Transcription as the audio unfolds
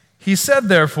He said,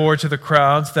 therefore, to the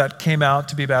crowds that came out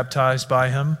to be baptized by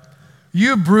him,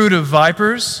 "You brood of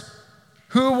vipers,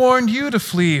 who warned you to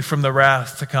flee from the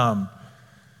wrath to come?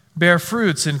 Bear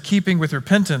fruits in keeping with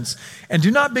repentance, and do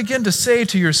not begin to say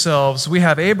to yourselves, 'We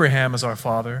have Abraham as our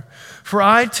father.' For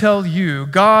I tell you,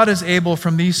 God is able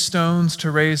from these stones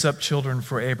to raise up children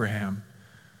for Abraham.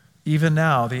 Even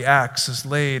now the axe is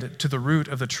laid to the root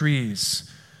of the trees.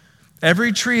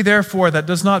 Every tree, therefore, that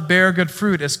does not bear good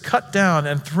fruit is cut down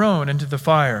and thrown into the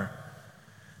fire."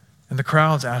 And the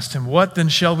crowds asked him, "What then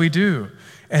shall we do?"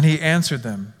 And he answered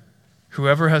them,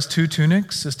 "Whoever has 2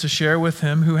 tunics is to share with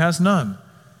him who has none,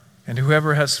 and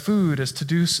whoever has food is to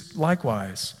do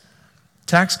likewise."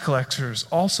 Tax collectors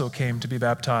also came to be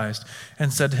baptized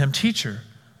and said to him, "Teacher,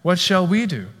 what shall we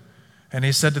do?" And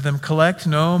he said to them, "Collect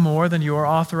no more than you are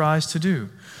authorized to do."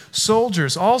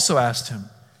 Soldiers also asked him,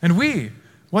 "And we,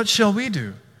 what shall we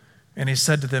do?" And he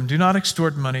said to them, "Do not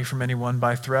extort money from anyone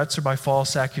by threats or by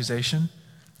false accusation,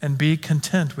 and be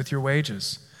content with your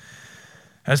wages."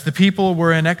 As the people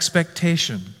were in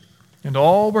expectation, and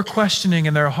all were questioning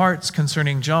in their hearts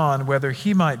concerning John whether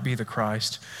he might be the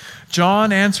Christ,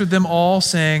 John answered them all,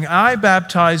 saying, "I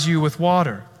baptize you with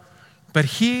water, but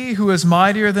he who is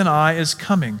mightier than I is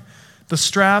coming, the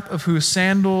strap of whose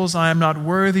sandals I am not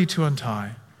worthy to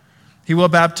untie. He will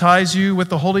baptize you with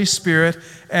the Holy Spirit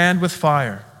and with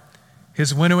fire.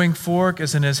 His winnowing fork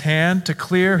is in his hand to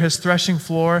clear his threshing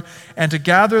floor and to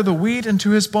gather the wheat into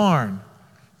his barn,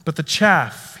 but the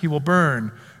chaff he will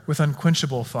burn with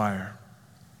unquenchable fire."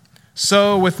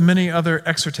 So, with many other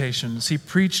exhortations, he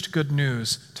preached good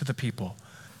news to the people.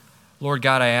 Lord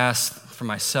God, I ask for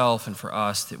myself and for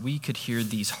us that we could hear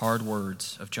these hard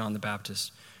words of John the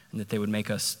Baptist and that they would make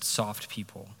us soft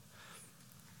people.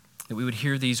 That we would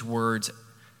hear these words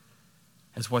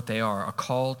as what they are, a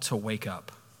call to wake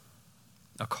up,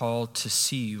 a call to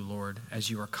see you, Lord, as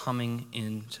you are coming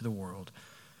into the world.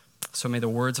 So may the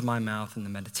words of my mouth and the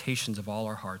meditations of all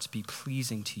our hearts be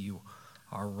pleasing to you,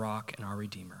 our rock and our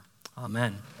Redeemer.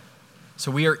 Amen.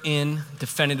 So we are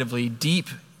definitively deep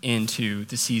into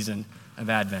the season of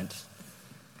Advent.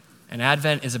 And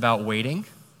Advent is about waiting,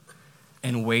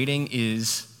 and waiting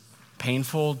is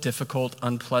painful, difficult,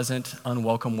 unpleasant,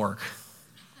 unwelcome work.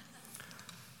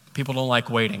 People don't like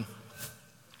waiting.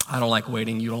 I don't like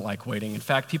waiting. You don't like waiting. In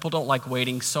fact, people don't like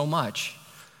waiting so much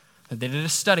that they did a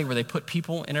study where they put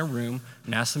people in a room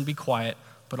and asked them to be quiet,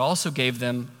 but also gave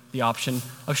them the option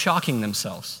of shocking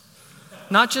themselves.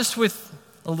 Not just with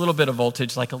a little bit of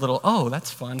voltage, like a little, oh, that's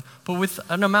fun, but with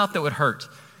an amount that would hurt.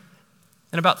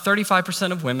 And about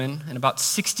 35% of women and about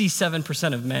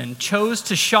 67% of men chose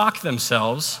to shock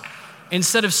themselves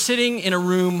instead of sitting in a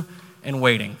room and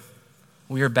waiting.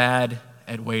 We are bad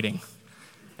at waiting.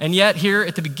 And yet here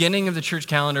at the beginning of the church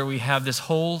calendar, we have this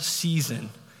whole season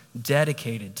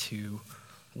dedicated to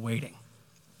waiting.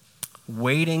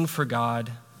 Waiting for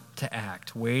God to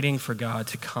act, waiting for God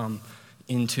to come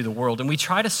into the world. And we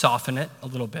try to soften it a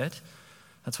little bit.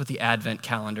 That's what the Advent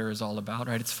calendar is all about,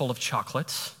 right? It's full of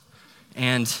chocolates.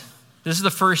 And this is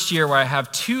the first year where I have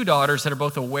 2 daughters that are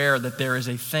both aware that there is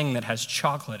a thing that has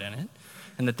chocolate in it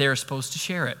and that they are supposed to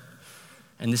share it.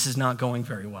 And this is not going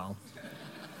very well.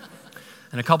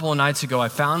 And a couple of nights ago, I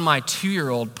found my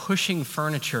 2-year-old pushing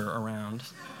furniture around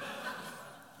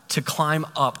to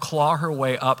claw her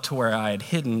way up to where I had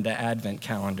hidden the Advent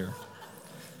calendar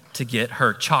to get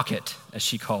her chocolate, as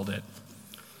she called it.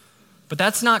 But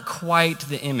that's not quite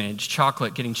the image.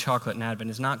 Getting chocolate in Advent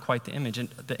is not quite the image. And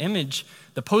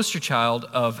the poster child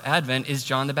of Advent is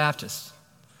John the Baptist.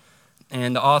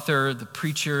 And the author, the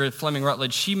preacher, Fleming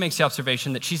Rutledge, she makes the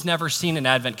observation that she's never seen an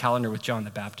Advent calendar with John the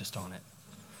Baptist on it,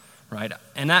 right?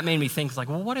 And that made me think, like,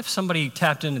 well, what if somebody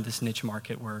tapped into this niche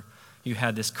market where you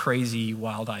had this crazy,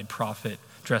 wild-eyed prophet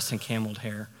dressed in cameled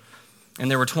hair,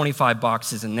 and there were 25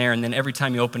 boxes in there, and then every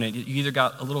time you open it, you either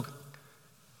got a little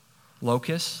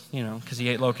locust, because he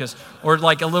ate locusts, or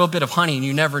like a little bit of honey, and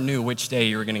you never knew which day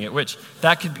you were going to get which.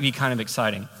 That could be kind of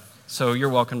exciting. So you're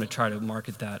welcome to try to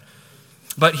market that.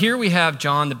 But here we have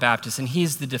John the Baptist, and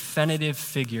he's the definitive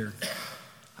figure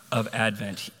of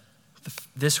Advent.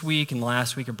 This week and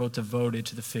last week are both devoted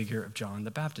to the figure of John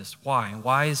the Baptist. Why?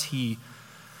 Why is he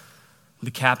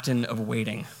the captain of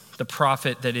waiting, the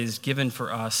prophet that is given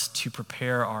for us to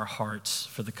prepare our hearts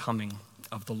for the coming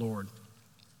of the Lord?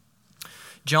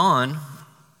 John,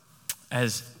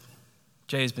 as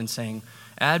Jay has been saying,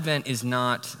 Advent is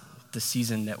not the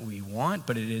season that we want,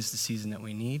 but it is the season that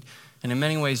we need. And in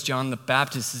many ways, John the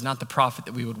Baptist is not the prophet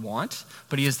that we would want,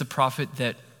 but he is the prophet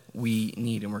that we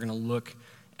need. And we're going to look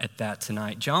at that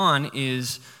tonight. John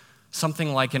is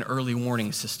something like an early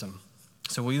warning system.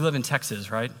 So we live in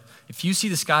Texas, right? If you see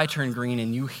the sky turn green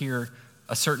and you hear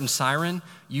a certain siren,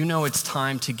 you know it's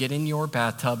time to get in your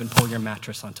bathtub and pull your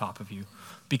mattress on top of you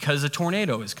because a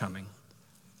tornado is coming.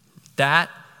 That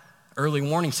early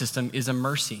warning system is a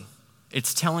mercy.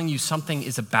 It's telling you something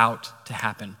is about to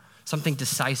happen. Something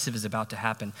decisive is about to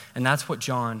happen. And that's what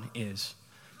John is.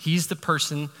 He's the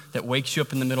person that wakes you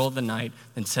up in the middle of the night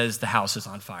and says the house is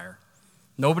on fire.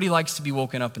 Nobody likes to be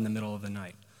woken up in the middle of the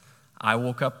night. I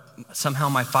woke up, somehow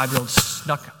my 5-year-old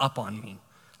snuck up on me.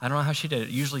 I don't know how she did it.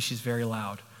 Usually she's very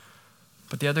loud.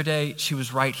 But the other day, she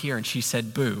was right here and she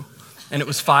said boo. And it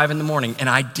was 5 a.m, and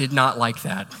I did not like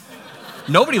that.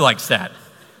 Nobody likes that.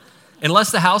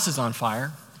 Unless the house is on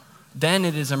fire, then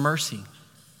it is a mercy.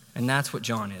 And that's what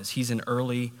John is. He's an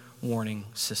early warning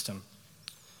system.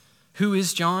 Who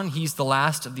is John? He's the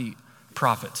last of the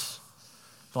prophets,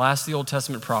 the last of the Old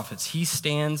Testament prophets. He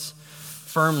stands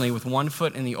firmly with one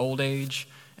foot in the old age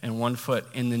and one foot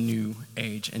in the new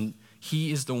age. And he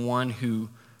is the one who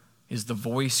is the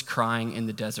voice crying in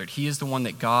the desert. He is the one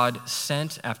that God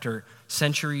sent after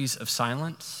centuries of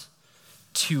silence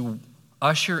to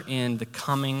usher in the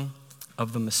coming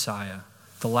of the Messiah,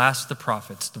 the last of the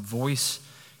prophets, the voice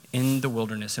in the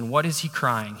wilderness. And what is he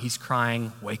crying? He's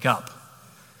crying, wake up.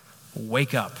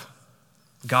 Wake up.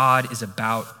 God is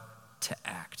about to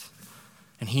act.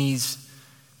 And he's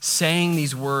saying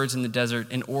these words in the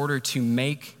desert in order to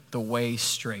make the way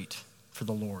straight for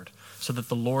the Lord, so that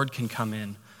the Lord can come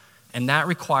in. And that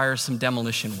requires some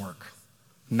demolition work.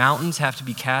 Mountains have to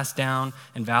be cast down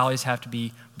and valleys have to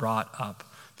be brought up.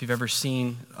 If you've ever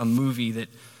seen a movie that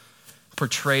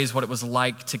portrays what it was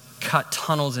like to cut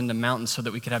tunnels into mountains so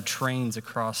that we could have trains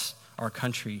across our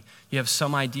country, you have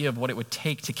some idea of what it would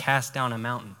take to cast down a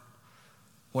mountain,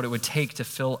 what it would take to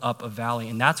fill up a valley.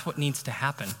 And that's what needs to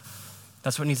happen.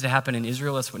 That's what needs to happen in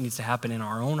Israel. That's what needs to happen in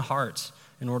our own hearts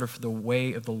in order for the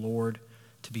way of the Lord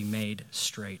to be made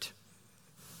straight.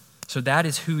 So that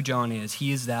is who John is.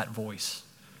 He is that voice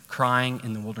crying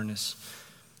in the wilderness.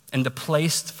 And the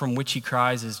place from which he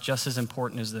cries is just as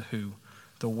important as the who.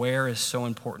 The where is so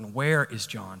important. Where is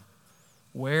John?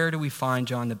 Where do we find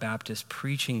John the Baptist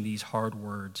preaching these hard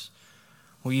words?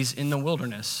 Well, he's in the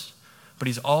wilderness, but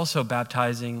he's also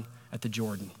baptizing at the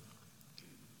Jordan.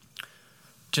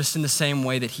 Just in the same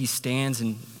way that he stands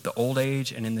in the old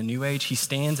age and in the new age, he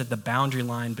stands at the boundary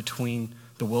line between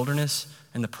the wilderness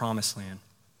and the promised land.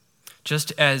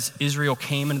 Just as Israel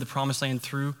came into the promised land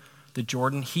through the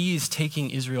Jordan, he is taking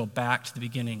Israel back to the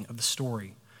beginning of the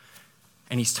story.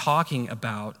 And he's talking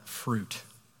about fruit.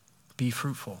 Be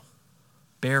fruitful.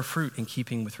 Bear fruit in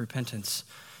keeping with repentance.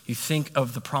 You think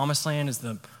of the promised land as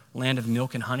the land of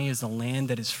milk and honey, as the land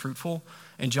that is fruitful.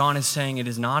 And John is saying it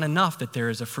is not enough that there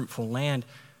is a fruitful land.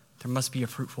 There must be a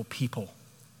fruitful people.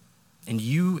 And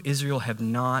you, Israel, have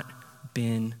not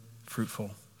been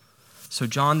fruitful. So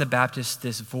John the Baptist,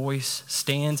 this voice,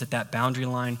 stands at that boundary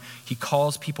line. He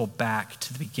calls people back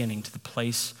to the beginning, to the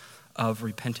place of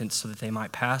repentance, so that they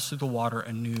might pass through the water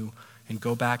anew and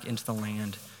go back into the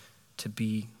land to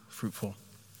be fruitful.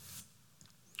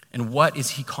 And what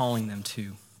is he calling them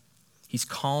to? He's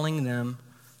calling them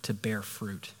to bear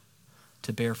fruit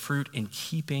in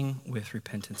keeping with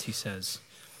repentance, he says.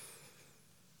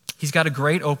 He's got a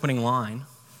great opening line.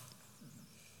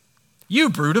 You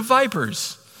brood of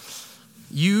vipers.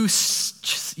 You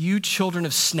children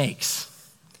of snakes.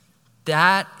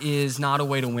 That is not a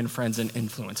way to win friends and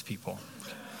influence people.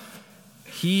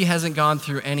 He hasn't gone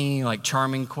through any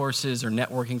charming courses or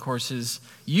networking courses.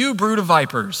 You brood of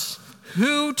vipers.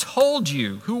 Who told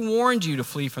you? Who warned you to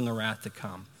flee from the wrath to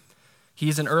come?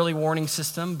 He's an early warning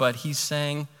system, but he's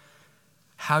saying,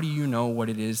 how do you know what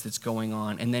it is that's going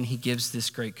on? And then he gives this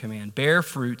great command. Bear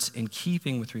fruits in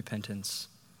keeping with repentance.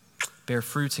 Bear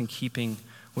fruits in keeping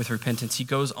with repentance. He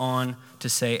goes on to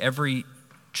say, every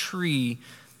tree,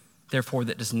 therefore,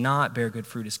 that does not bear good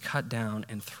fruit is cut down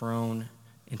and thrown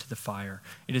into the fire.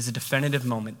 It is a definitive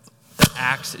moment. The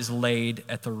axe is laid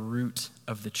at the root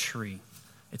of the tree.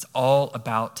 It's all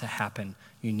about to happen.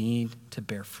 You need to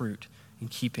bear fruit in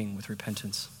keeping with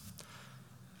repentance.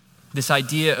 This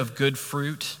idea of good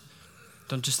fruit,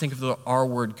 don't just think of the R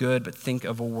word good, but think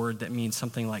of a word that means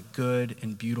something like good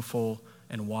and beautiful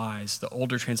and wise. The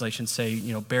older translations say,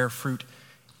 bear fruit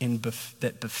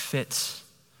that befits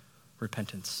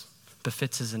repentance.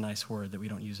 Befits is a nice word that we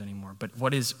don't use anymore. But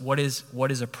what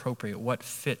is appropriate? What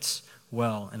fits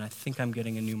well? And I think I'm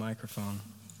getting a new microphone.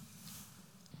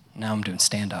 Now I'm doing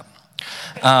stand-up.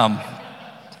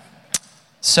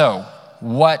 So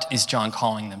what is John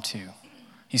calling them to?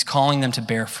 He's calling them to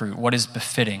bear fruit. What is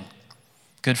befitting?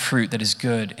 Good fruit that is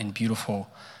good and beautiful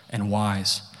and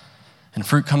wise. And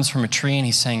fruit comes from a tree, and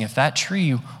he's saying if that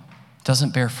tree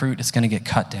doesn't bear fruit, it's going to get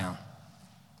cut down.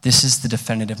 This is the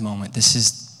definitive moment. This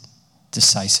is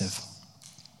decisive.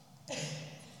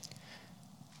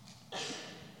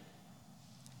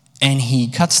 And he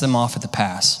cuts them off at the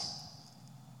pass.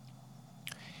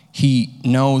 He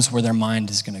knows where their mind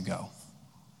is going to go.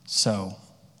 So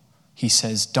he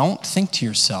says, don't think to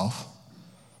yourself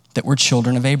that we're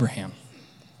children of Abraham,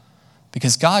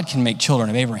 because God can make children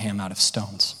of Abraham out of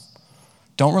stones.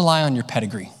 Don't rely on your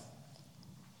pedigree.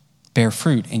 Bear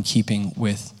fruit in keeping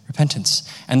with repentance.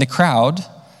 And the crowd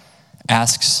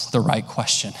asks the right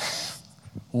question.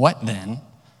 What then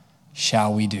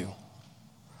shall we do?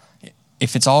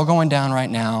 If it's all going down right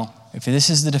now, if this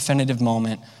is the definitive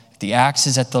moment, if the axe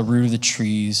is at the root of the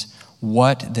trees,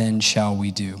 what then shall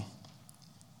we do?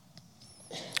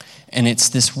 And it's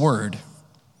this word,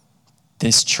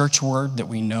 this church word that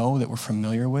we know, that we're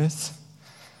familiar with,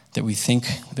 that we think,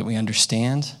 that we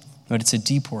understand, but it's a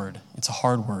deep word. It's a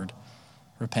hard word.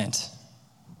 Repent.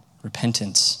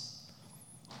 Repentance.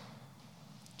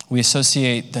 We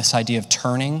associate this idea of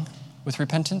turning with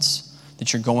repentance,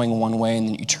 that you're going one way and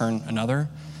then you turn another.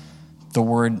 The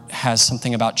word has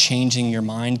something about changing your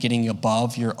mind, getting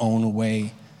above your own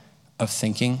way of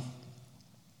thinking.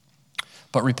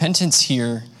 But repentance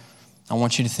here, I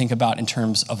want you to think about in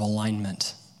terms of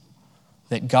alignment.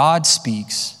 That God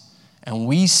speaks and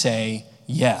we say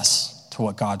yes to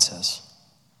what God says.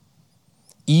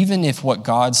 Even if what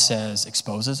God says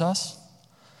exposes us,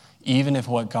 even if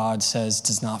what God says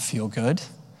does not feel good,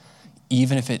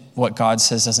 even if what God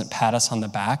says doesn't pat us on the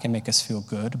back and make us feel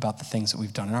good about the things that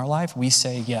we've done in our life, we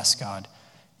say, yes, God,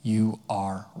 you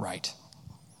are right.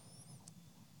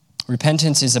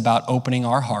 Repentance is about opening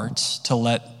our hearts to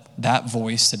let that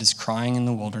voice that is crying in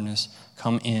the wilderness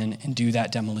come in and do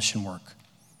that demolition work,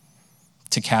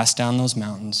 to cast down those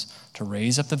mountains, to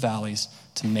raise up the valleys,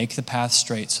 to make the path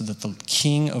straight so that the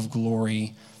King of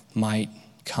glory might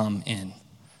come in.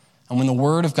 And when the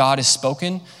word of God is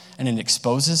spoken and it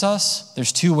exposes us,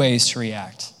 there's two ways to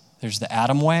react. There's the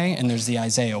Adam way and there's the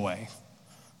Isaiah way.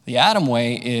 The Adam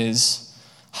way is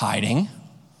hiding.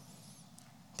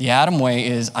 The Adam way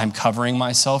is I'm covering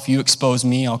myself. You expose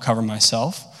me, I'll cover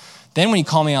myself. Then when you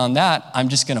call me on that, I'm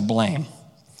just going to blame.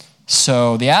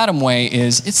 So the Adam way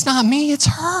is, it's not me, it's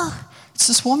her. It's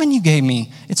this woman you gave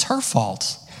me. It's her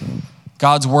fault.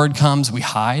 God's word comes, we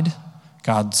hide.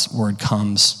 God's word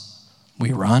comes,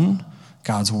 we run.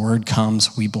 God's word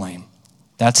comes, we blame.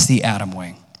 That's the Adam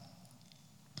way.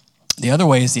 The other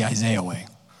way is the Isaiah way,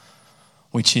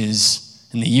 which is,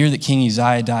 in the year that King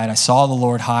Uzziah died, I saw the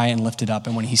Lord high and lifted up.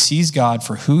 And when he sees God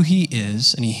for who he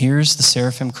is, and he hears the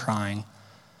seraphim crying,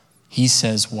 he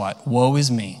says what? Woe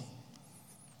is me,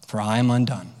 for I am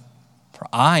undone. For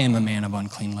I am a man of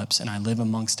unclean lips, and I live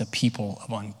amongst a people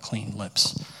of unclean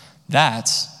lips.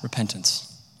 That's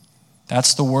repentance.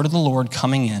 That's the word of the Lord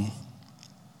coming in,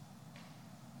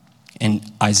 and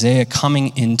Isaiah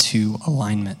coming into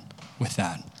alignment with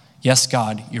that. Yes,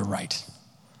 God, you're right.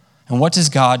 And what does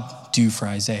God do for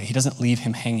Isaiah? He doesn't leave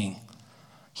him hanging.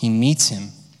 He meets him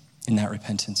in that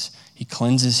repentance. He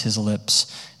cleanses his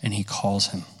lips, and he calls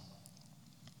him.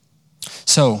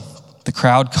 So the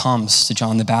crowd comes to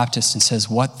John the Baptist and says,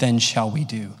 what then shall we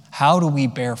do? How do we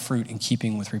bear fruit in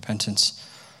keeping with repentance?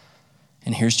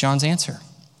 And here's John's answer.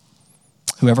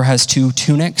 Whoever has 2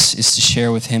 tunics is to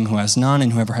share with him who has none,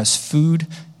 and whoever has food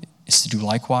is to do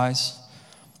likewise.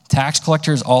 Tax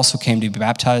collectors also came to be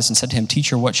baptized and said to him,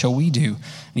 Teacher, what shall we do?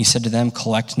 And he said to them,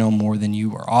 collect no more than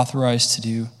you are authorized to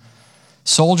do.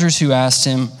 Soldiers who asked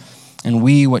him, and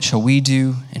we, what shall we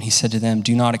do? And he said to them,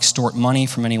 do not extort money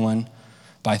from anyone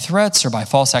by threats or by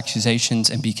false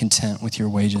accusations, and be content with your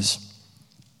wages.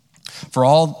 For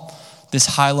all this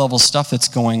high-level stuff that's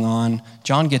going on,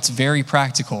 John gets very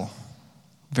practical,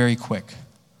 very quick.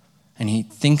 And he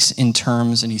thinks in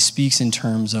terms and he speaks in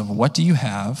terms of what do you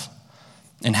have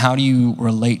and how do you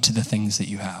relate to the things that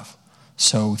you have.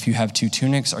 So if you have 2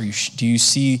 tunics, do you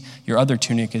see your other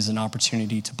tunic as an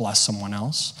opportunity to bless someone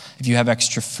else? If you have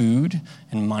extra food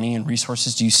and money and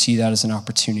resources, do you see that as an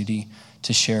opportunity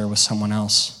to share with someone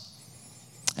else?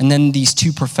 And then these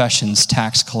 2 professions,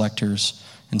 tax collectors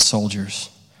and soldiers.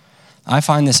 I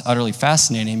find this utterly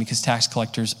fascinating because tax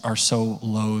collectors are so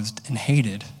loathed and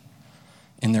hated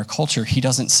in their culture. He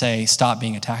doesn't say, stop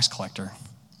being a tax collector.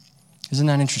 Isn't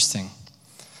that interesting?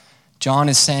 John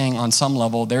is saying on some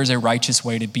level, there's a righteous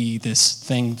way to be this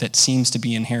thing that seems to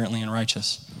be inherently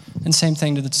unrighteous. And same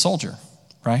thing to the soldier,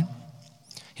 right?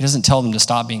 He doesn't tell them to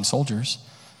stop being soldiers.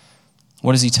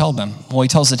 What does he tell them? Well, he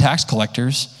tells the tax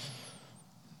collectors,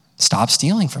 stop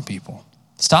stealing from people.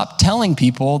 Stop telling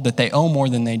people that they owe more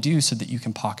than they do so that you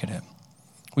can pocket it.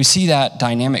 We see that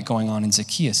dynamic going on in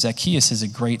Zacchaeus. Zacchaeus is a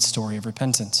great story of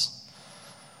repentance.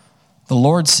 The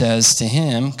Lord says to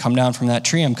him, come down from that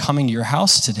tree, I'm coming to your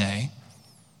house today.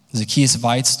 Zacchaeus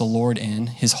invites the Lord in.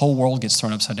 His whole world gets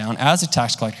thrown upside down. As a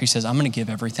tax collector, he says, I'm going to give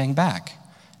everything back.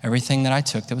 Everything that I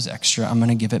took that was extra, I'm going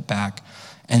to give it back,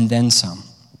 and then some.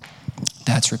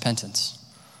 That's repentance.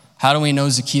 How do we know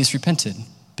Zacchaeus repented?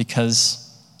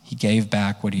 Because he gave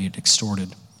back what he had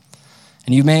extorted.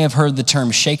 And you may have heard the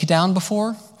term shakedown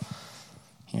before.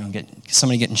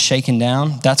 Somebody getting shaken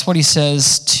down. That's what he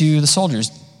says to the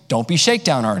soldiers. Don't be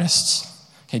shakedown artists.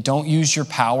 Okay, don't use your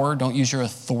power, don't use your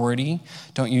authority,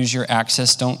 don't use your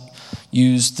access, don't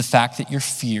use the fact that you're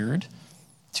feared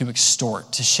to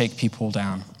extort, to shake people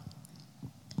down.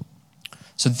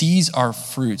 So these are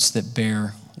fruits that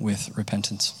bear with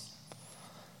repentance.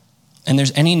 And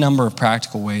there's any number of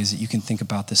practical ways that you can think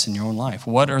about this in your own life.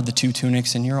 What are the 2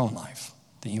 tunics in your own life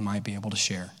that you might be able to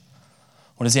share?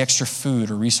 What is the extra food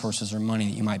or resources or money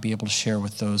that you might be able to share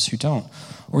with those who don't?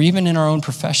 Or even in our own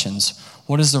professions,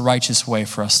 what is the righteous way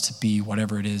for us to be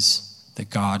whatever it is that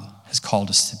God has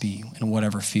called us to be in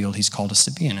whatever field he's called us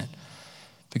to be in it?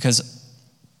 Because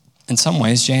in some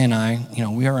ways, Jay and I,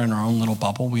 we are in our own little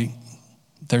bubble.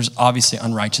 There's obviously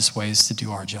unrighteous ways to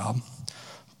do our job,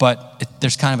 but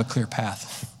there's kind of a clear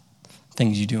path,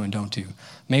 things you do and don't do.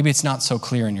 Maybe it's not so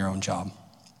clear in your own job.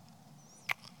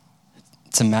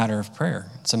 It's a matter of prayer.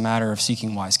 It's a matter of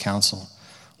seeking wise counsel.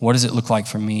 What does it look like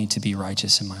for me to be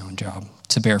righteous in my own job,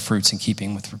 to bear fruits in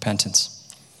keeping with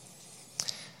repentance?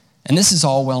 And this is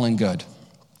all well and good.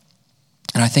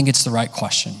 And I think it's the right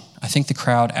question. I think the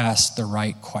crowd asked the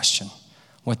right question.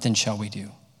 What then shall we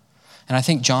do? And I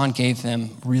think John gave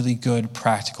them really good,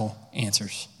 practical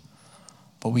answers.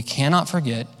 But we cannot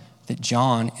forget that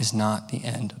John is not the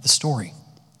end of the story.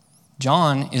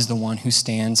 John is the one who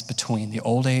stands between the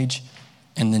old age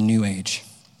and the new age.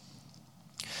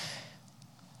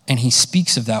 And he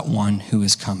speaks of that one who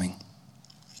is coming.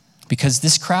 Because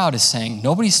this crowd is saying,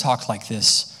 nobody's talked like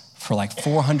this for like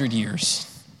 400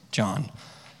 years, John.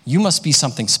 You must be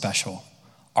something special.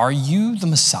 Are you the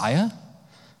Messiah?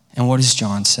 And what does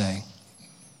John say?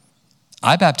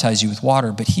 I baptize you with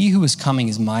water, but he who is coming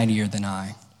is mightier than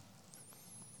I.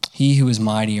 He who is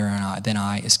mightier than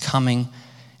I is coming,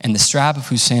 and the strap of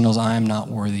whose sandals I am not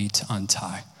worthy to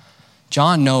untie.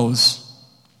 John knows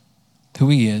who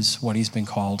he is, what he's been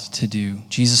called to do.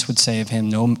 Jesus would say of him,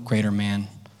 no greater man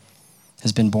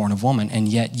has been born of woman, and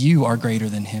yet you are greater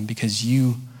than him because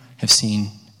you have seen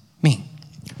me.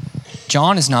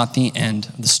 John is not the end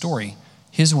of the story.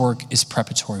 His work is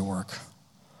preparatory work.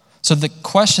 So the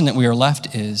question that we are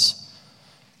left is,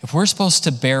 if we're supposed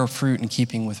to bear fruit in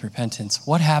keeping with repentance,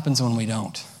 what happens when we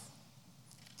don't?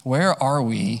 Where are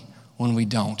we when we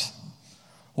don't?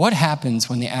 What happens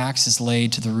when the axe is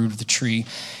laid to the root of the tree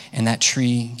and that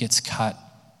tree gets cut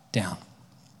down?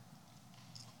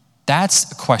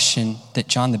 That's a question that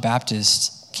John the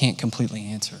Baptist can't completely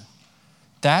answer.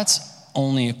 That's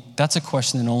a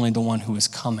question that only the one who is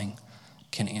coming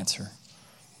can answer.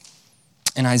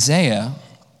 And Isaiah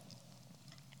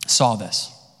saw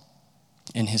this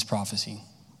in his prophecy.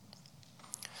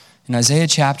 In Isaiah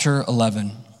chapter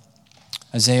 11,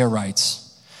 Isaiah writes,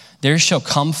 there shall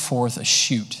come forth a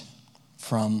shoot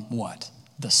from what?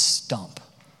 The stump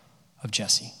of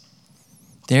Jesse.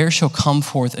 There shall come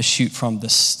forth a shoot from the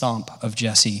stump of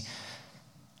Jesse,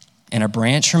 and a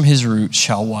branch from his root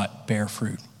shall what? Bear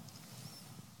fruit.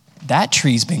 That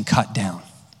tree's been cut down.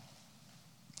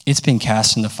 It's been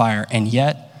cast in the fire, and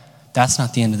yet that's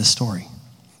not the end of the story.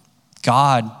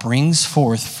 God brings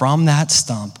forth from that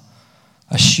stump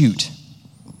a shoot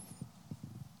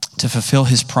to fulfill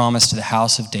his promise to the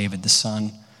house of David, the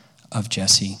son of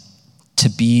Jesse, to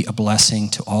be a blessing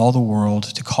to all the world,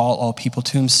 to call all people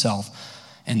to himself.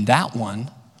 And that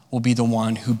one will be the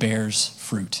one who bears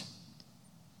fruit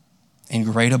in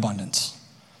great abundance.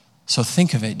 So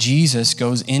think of it. Jesus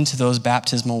goes into those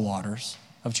baptismal waters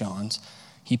of John's.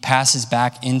 He passes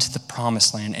back into the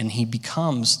promised land, and he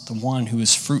becomes the one who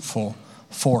is fruitful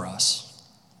for us,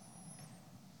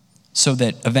 so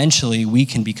that eventually we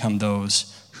can become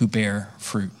those who bear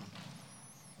fruit.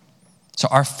 So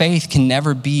our faith can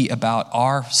never be about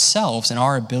ourselves and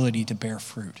our ability to bear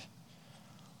fruit.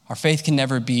 Our faith can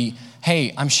never be,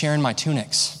 hey, I'm sharing my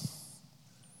tunics.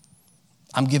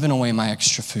 I'm giving away my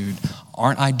extra food.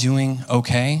 Aren't I doing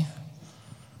okay?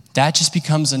 That just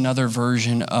becomes another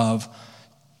version of,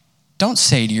 don't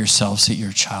say to yourselves that you're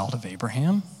a child of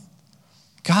Abraham.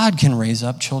 God can raise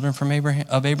up children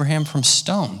of Abraham from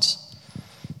stones.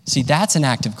 See, that's an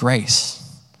act of grace.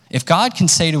 If God can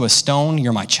say to a stone,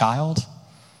 you're my child,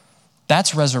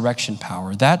 That's resurrection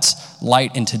power. That's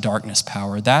light into darkness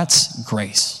power. That's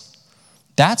grace.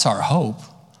 That's our hope.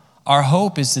 Our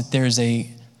hope is that there's a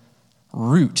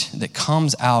root that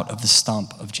comes out of the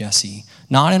stump of Jesse,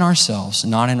 not in ourselves,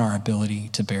 not in our ability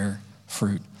to bear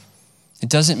fruit. It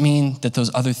doesn't mean that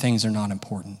those other things are not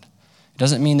important. It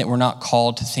doesn't mean that we're not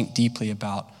called to think deeply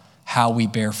about how we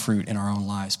bear fruit in our own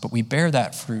lives, but we bear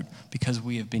that fruit because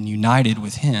we have been united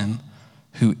with him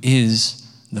who is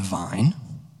the vine,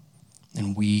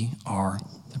 and we are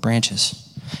the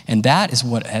branches. And that is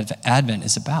what Advent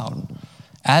is about.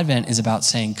 Advent is about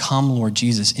saying, come, Lord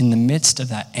Jesus, in the midst of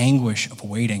that anguish of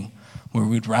waiting, where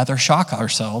we'd rather shock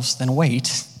ourselves than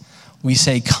wait, we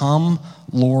say, come,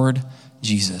 Lord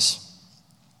Jesus.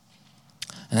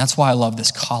 And that's why I love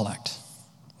this collect.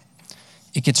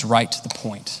 It gets right to the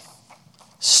point.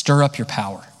 Stir up your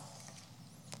power.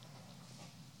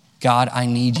 God, I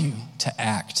need you to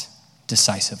act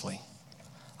decisively.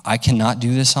 I cannot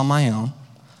do this on my own.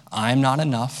 I'm not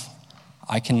enough.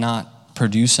 I cannot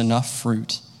produce enough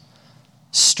fruit.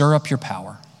 Stir up your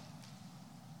power.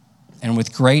 And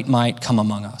with great might come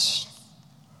among us.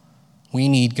 We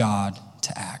need God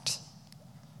to act.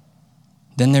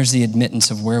 Then there's the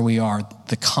admittance of where we are,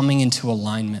 the coming into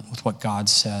alignment with what God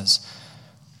says,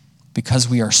 because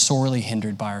we are sorely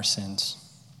hindered by our sins.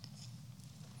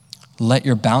 Let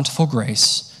your bountiful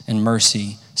grace and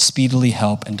mercy speedily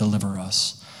help and deliver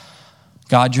us.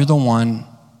 God, you're the one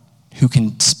who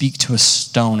can speak to a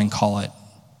stone and call it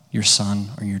your son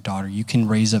or your daughter. You can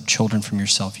raise up children from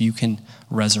yourself. You can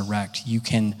resurrect. You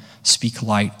can speak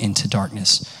light into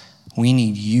darkness. We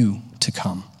need you to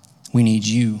come. We need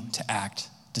you to act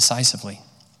decisively.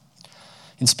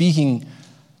 In speaking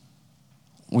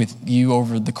with you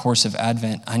over the course of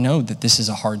Advent, I know that this is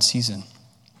a hard season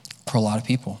for a lot of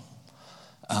people.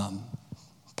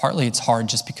 Partly it's hard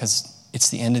just because it's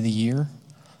the end of the year.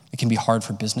 It can be hard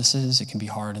for businesses. It can be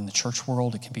hard in the church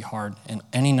world. It can be hard in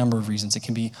any number of reasons. It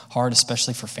can be hard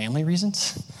especially for family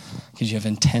reasons because you have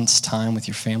intense time with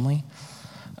your family.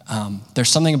 There's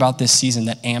something about this season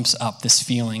that amps up this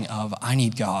feeling of, I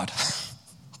need God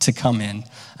to come in.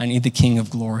 I need the King of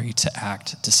Glory to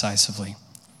act decisively.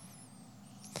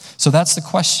 So that's the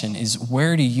question, is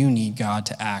where do you need God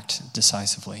to act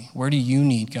decisively? Where do you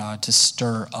need God to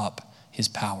stir up his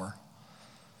power?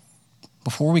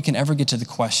 Before we can ever get to the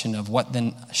question of what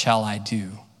then shall I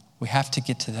do, we have to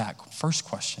get to that first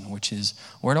question, which is,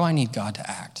 where do I need God to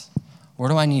act? Where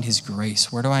do I need his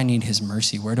grace? Where do I need his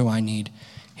mercy? Where do I need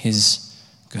his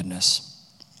goodness?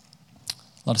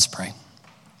 Let us pray.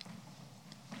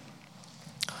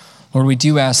 Lord, we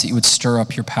do ask that you would stir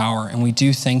up your power, and we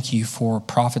do thank you for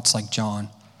prophets like John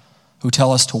who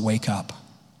tell us to wake up,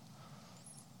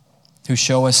 who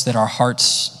show us that our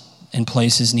hearts in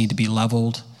places need to be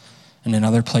leveled and in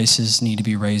other places need to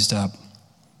be raised up.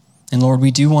 And Lord, we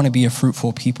do want to be a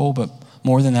fruitful people, but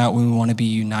more than that, we want to be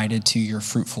united to your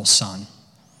fruitful Son.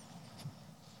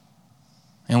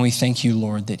 And we thank you,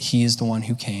 Lord, that he is the one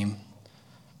who came.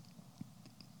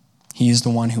 He is the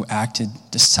one who acted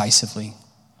decisively.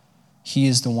 He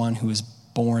is the one who has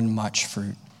borne much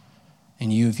fruit,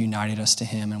 and you have united us to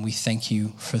him, and we thank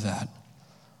you for that.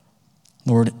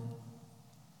 Lord,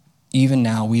 even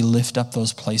now we lift up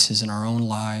those places in our own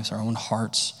lives, our own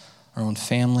hearts, our own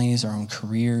families, our own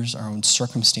careers, our own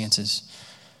circumstances,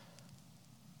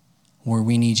 where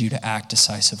we need you to act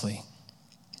decisively.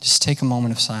 Just take a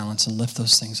moment of silence and lift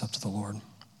those things up to the Lord.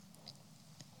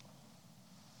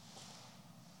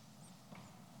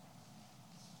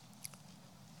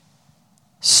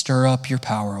 Stir up your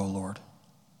power, O Lord.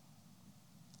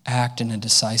 Act in a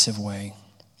decisive way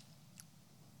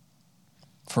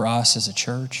for us as a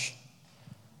church,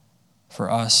 for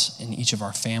us in each of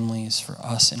our families, for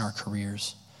us in our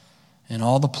careers. In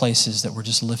all the places that were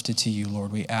just lifted to you,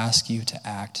 Lord, we ask you to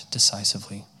act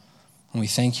decisively. And we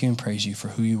thank you and praise you for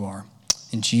who you are.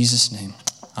 In Jesus' name,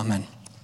 amen.